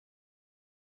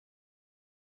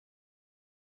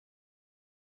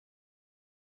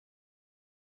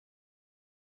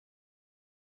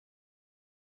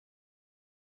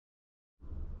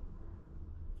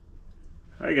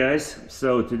Hi guys,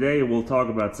 so today we'll talk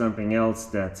about something else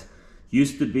that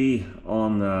used to be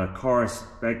on cars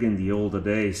back in the older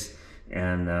days,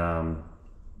 and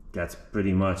that's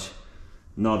pretty much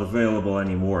not available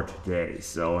anymore today.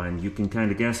 So, and you can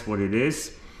kind of guess what it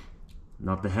is.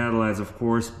 Not the headlights, of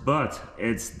course, but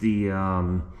it's the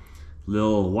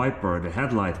little wiper, the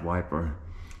headlight wiper.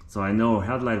 So I know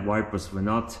headlight wipers were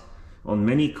not on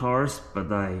many cars,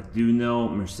 but I do know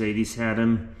Mercedes had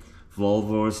them,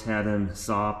 Volvos had them,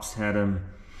 Saabs had them,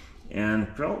 and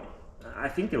I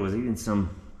think there was even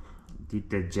some. Did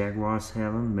the Jaguars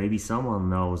have them? Maybe someone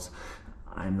knows.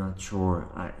 I'm not sure.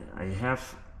 I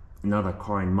have another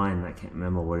car in mind. I can't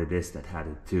remember what it is that had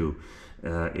it too.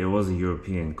 It was a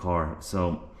European car.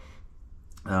 So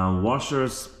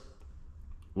washers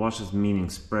meaning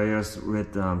sprayers,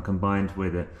 with combined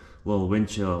with a little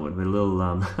windshield, with a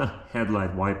little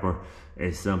headlight wiper,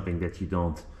 is something that you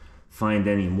don't find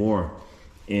anymore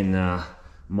in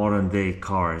modern day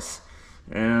cars.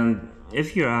 And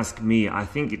if you ask me, I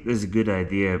think it is a good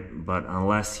idea, but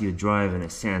unless you drive in a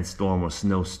sandstorm or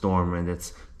snowstorm and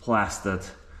it's plastered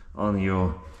on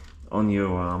your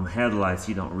headlights,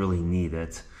 you don't really need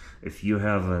it. If you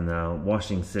have a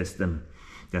washing system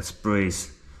that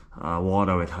sprays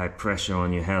water with high pressure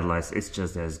on your headlights, it's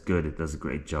just as good. It does a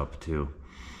great job too.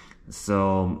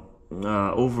 So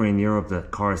over in Europe, the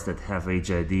cars that have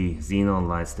HID xenon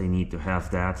lights, they need to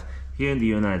have that. Here in the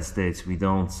United States we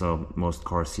don't, so most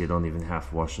cars here don't even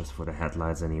have washers for the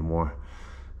headlights anymore.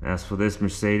 As for this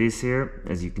Mercedes here,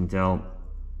 as you can tell,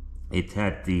 it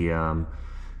had the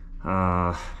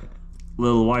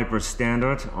little wiper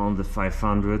standard on the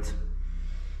 500.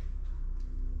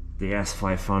 The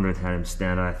S500 had them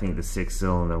standard. I think the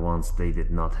 6-cylinder ones, they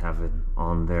did not have it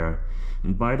on there.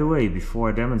 And by the way, before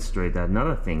I demonstrate that,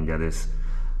 another thing that is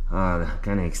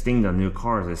kind of extinct on new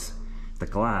cars is the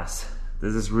glass.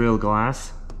 This is real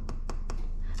glass.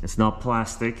 It's not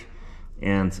plastic.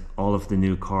 And all of the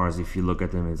new cars, if you look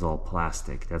at them, it's all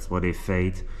plastic. That's why they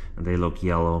fade and they look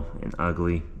yellow and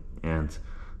ugly. And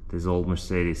this old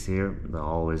Mercedes here, they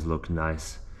always look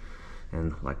nice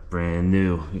and like brand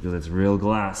new because it's real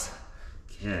glass.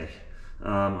 Okay,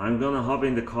 I'm gonna hop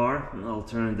in the car and I'll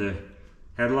turn the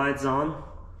headlights on.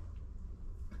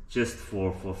 Just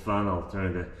for fun, I'll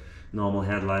turn the normal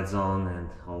headlights on and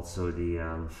also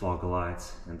the fog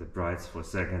lights and the brights for a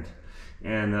second.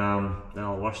 And then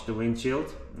I'll wash the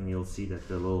windshield and you'll see that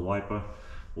the little wiper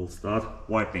will start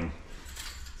wiping.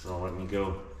 So let me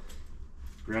go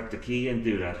grab the key and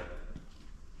do that.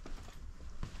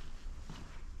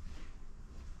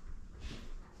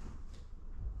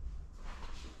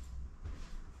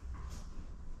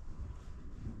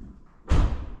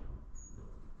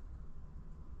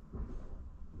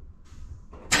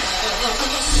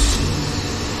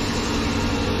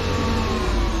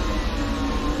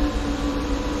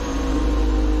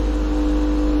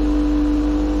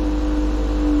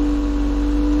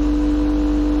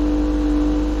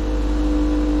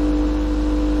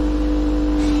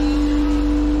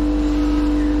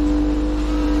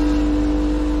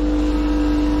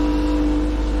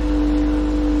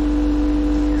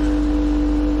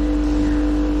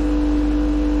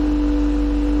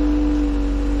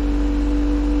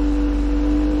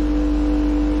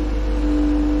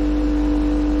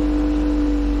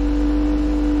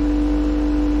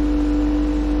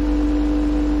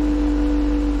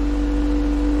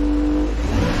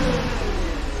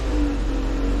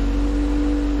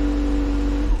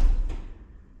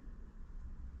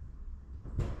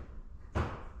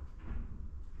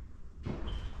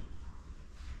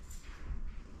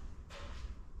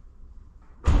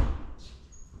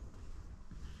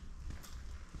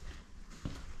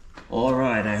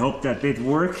 Alright, I hope that did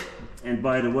work. And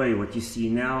by the way, what you see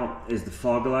now is the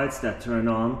fog lights that turn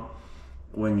on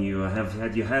when you have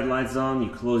had your headlights on. You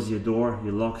close your door,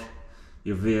 you lock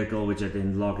your vehicle, which I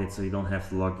didn't lock it, so you don't have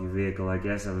to lock your vehicle. I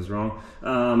guess I was wrong.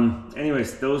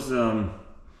 Anyways, those are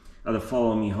the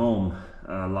follow me home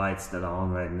lights that are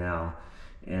on right now,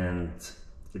 and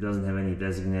it doesn't have any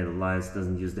designated lights,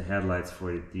 doesn't use the headlights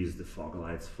for it, it uses the fog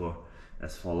lights for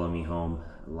as follow me home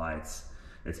lights.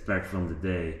 It's back from the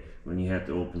day when you had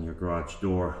to open your garage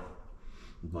door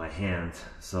by hand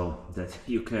so that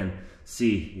you can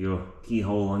see your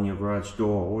keyhole on your garage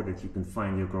door, or that you can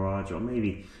find your garage, or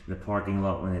maybe in the parking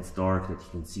lot when it's dark that you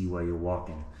can see where you're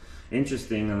walking.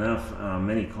 Interesting enough,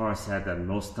 many cars had that.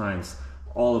 Most times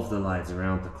all of the lights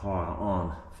around the car are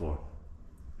on for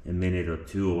a minute or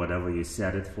two or whatever you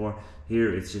set it for.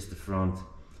 Here it's just the front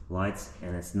lights,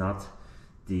 and it's not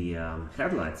the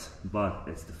headlights, but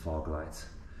it's the fog lights.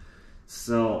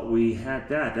 So we had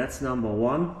that. That's number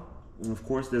one. And of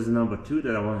course, there's a number 2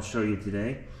 that I want to show you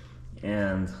today.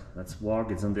 And let's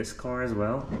walk, it's on this car as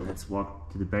well. Let's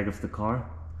walk to the back of the car.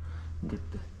 Get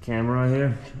the camera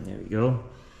here. There we go.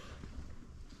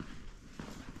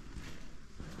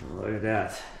 Look at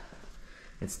that.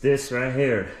 It's this right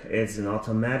here. It's an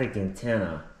automatic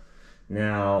antenna.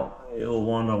 Now, you'll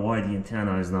wonder why the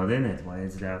antenna is not in it. Why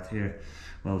is it out here?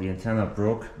 Well, the antenna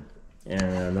broke.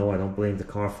 And no, I don't blame the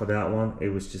car for that one. It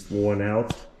was just worn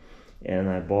out. And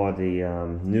I bought the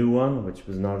new one, which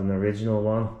was not an original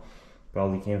one.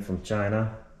 Probably came from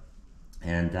China.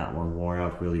 And that one wore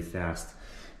out really fast.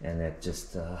 And it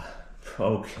just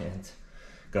broke and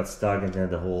got stuck, and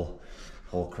then the whole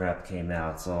crap came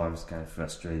out. So I was kind of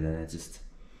frustrated, and I just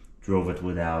drove it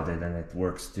without it, and it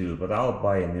works too. But I'll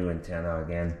buy a new antenna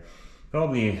again.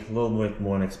 Probably a little bit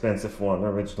more an expensive one,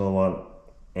 original one.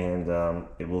 And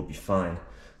it will be fine.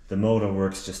 The motor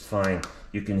works just fine.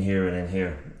 You can hear it in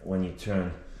here when you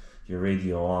turn your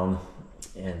radio on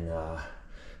and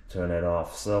turn it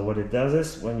off. So what it does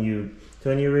is, when you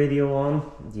turn your radio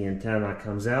on, the antenna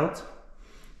comes out.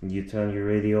 You turn your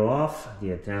radio off,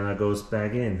 the antenna goes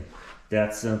back in.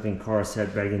 That's something cars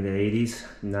had back in the 80s,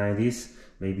 90s,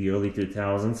 maybe early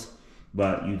 2000s,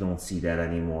 but you don't see that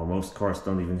anymore. Most cars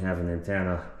don't even have an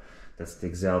antenna that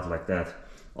sticks out like that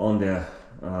on them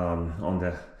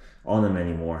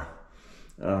anymore.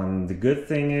 The good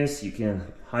thing is you can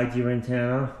hide your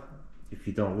antenna if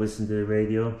you don't listen to the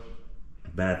radio.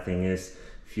 Bad thing is,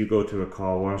 if you go to a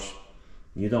car wash,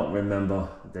 you don't remember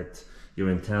that your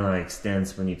antenna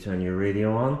extends when you turn your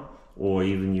radio on, or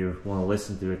even you want to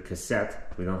listen to a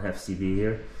cassette. We don't have CD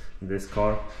here in this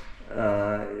car.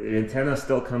 The antenna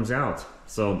still comes out,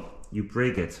 so you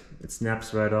break it. It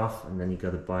snaps right off, and then you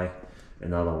got to buy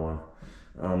another one.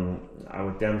 I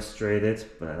would demonstrate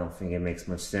it, but I don't think it makes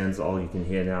much sense. All you can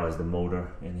hear now is the motor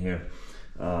in here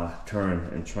turn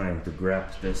and trying to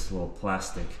grab this little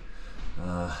plastic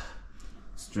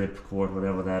strip cord,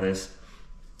 whatever that is,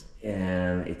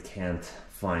 and it can't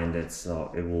find it,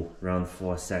 so it will run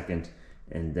for a second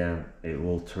and then it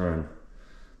will turn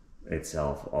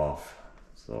itself off.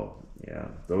 So yeah,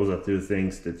 those are 2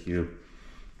 things that you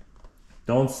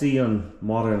don't see on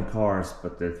modern cars,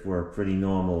 but that were pretty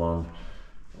normal on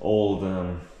old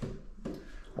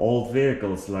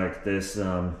vehicles like this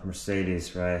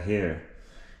Mercedes right here.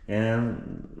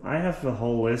 And I have a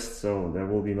whole list, so there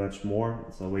will be much more,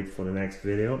 so wait for the next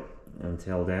video.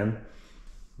 Until then,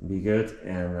 be good,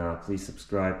 and please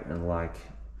subscribe and like,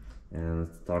 and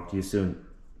talk to you soon.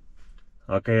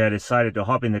 Okay, I decided to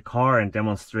hop in the car and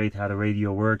demonstrate how the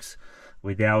radio works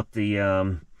without the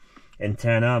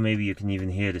antenna. Maybe you can even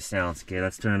hear the sounds. Okay,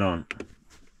 let's turn it on.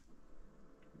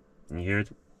 Can you hear it?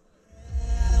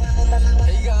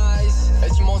 Hey guys,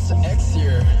 it's Monster X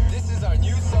here. This is our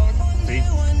new song. See?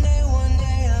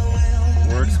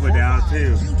 Works without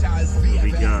too. What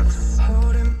we got?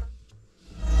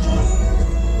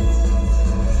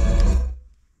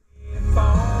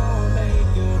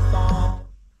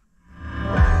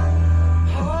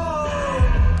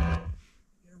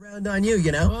 Around on you,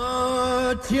 you know.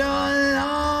 Put your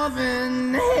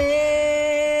loving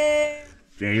hand.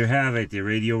 There you have it. The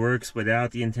radio works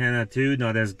without the antenna too.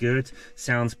 Not as good.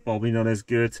 Sounds probably not as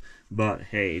good, but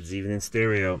hey, it's even in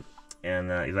stereo.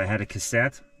 And if I had a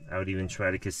cassette, I would even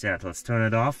try the cassette. Let's turn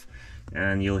it off,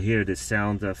 and you'll hear the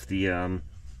sound of the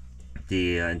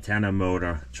antenna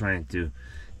motor trying to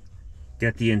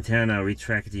get the antenna,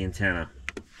 retract the antenna.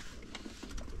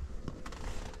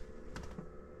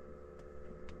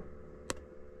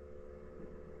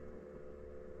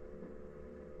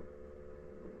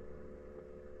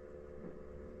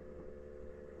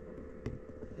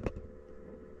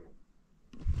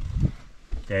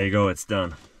 There you go, it's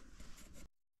done.